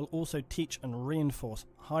indoctrination will also teach and reinforce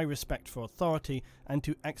high respect for authority and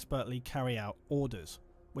to expertly carry out orders.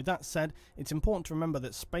 With that said, it's important to remember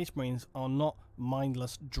that Space Marines are not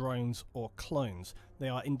mindless drones or clones. They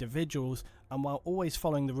are individuals, and while always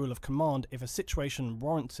following the rule of command, if a situation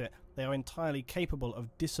warrants it, they are entirely capable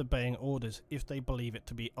of disobeying orders if they believe it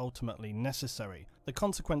to be ultimately necessary. The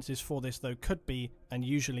consequences for this, though, could be, and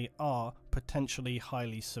usually are, potentially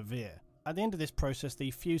highly severe. At the end of this process,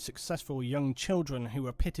 the few successful young children who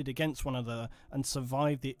were pitted against one another and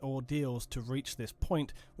survived the ordeals to reach this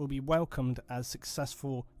point will be welcomed as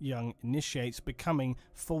successful young initiates, becoming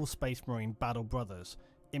full Space Marine battle brothers,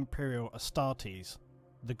 Imperial Astartes,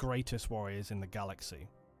 the greatest warriors in the galaxy.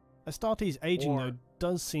 Astartes' aging, though,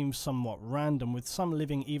 does seem somewhat random, with some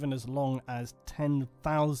living even as long as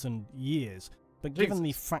 10,000 years. But given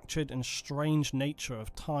the fractured and strange nature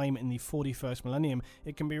of time in the 41st millennium,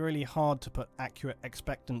 it can be really hard to put accurate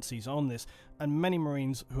expectancies on this, and many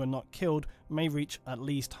Marines who are not killed may reach at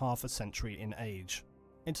least half a century in age.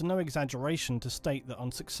 It's no exaggeration to state that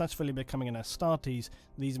on successfully becoming an Astartes,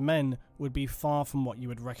 these men would be far from what you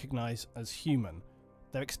would recognise as human.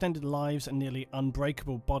 Their extended lives and nearly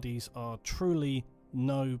unbreakable bodies are truly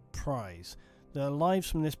no prize. Their lives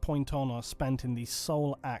from this point on are spent in the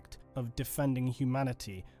sole act of defending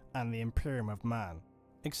humanity and the Imperium of Man.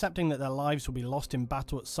 Accepting that their lives will be lost in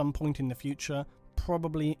battle at some point in the future,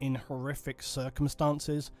 probably in horrific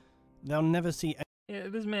circumstances, they'll never see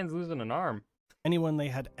this man's losing an arm. Anyone they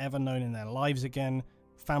had ever known in their lives again.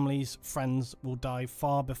 Families, friends will die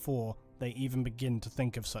far before they even begin to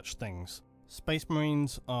think of such things. Space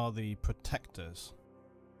Marines are the protectors.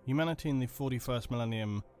 Humanity in the 41st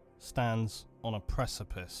millennium stands on a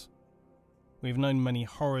precipice. We've known many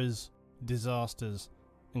horrors, disasters,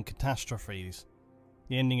 and catastrophes,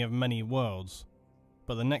 the ending of many worlds,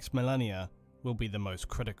 but the next millennia will be the most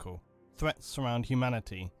critical. Threats surround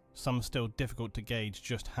humanity, some still difficult to gauge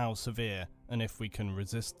just how severe and if we can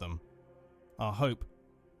resist them. Our hope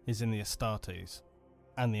is in the Astartes,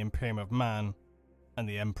 and the Imperium of Man, and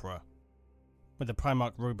the Emperor. With the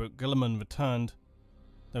Primarch rulebook Guilliman returned,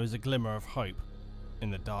 there is a glimmer of hope in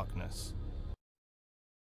the darkness.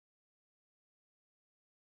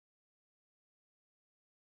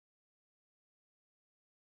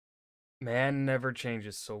 Man never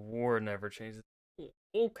changes, so war never changes.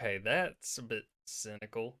 Okay, that's a bit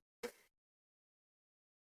cynical.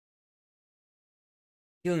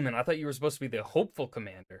 Heliman, I thought you were supposed to be the hopeful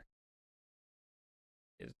commander.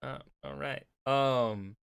 Is not all right.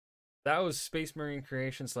 That was Space Marine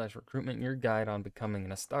Creation / Recruitment, your guide on becoming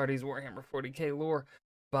an Astartes Warhammer 40k lore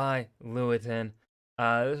by Lewitton.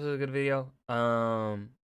 This was a good video.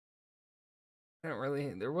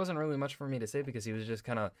 There wasn't really much for me to say because he was just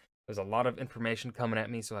kind of, there's a lot of information coming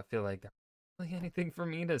at me, so I feel like there wasn't really anything for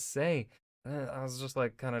me to say. I was just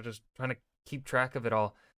like kind of just trying to keep track of it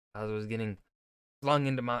all as it was getting flung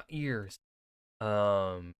into my ears.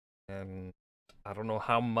 And I don't know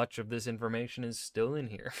how much of this information is still in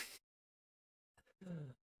here.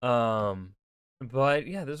 But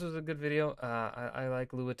yeah, this was a good video. I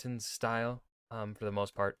like Lewitton's style, for the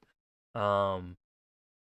most part. I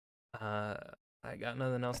got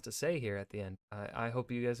nothing else to say here at the end. I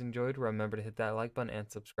hope you guys enjoyed. Remember to hit that like button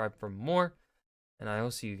and subscribe for more. And I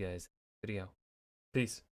will see you guys in the video. Peace.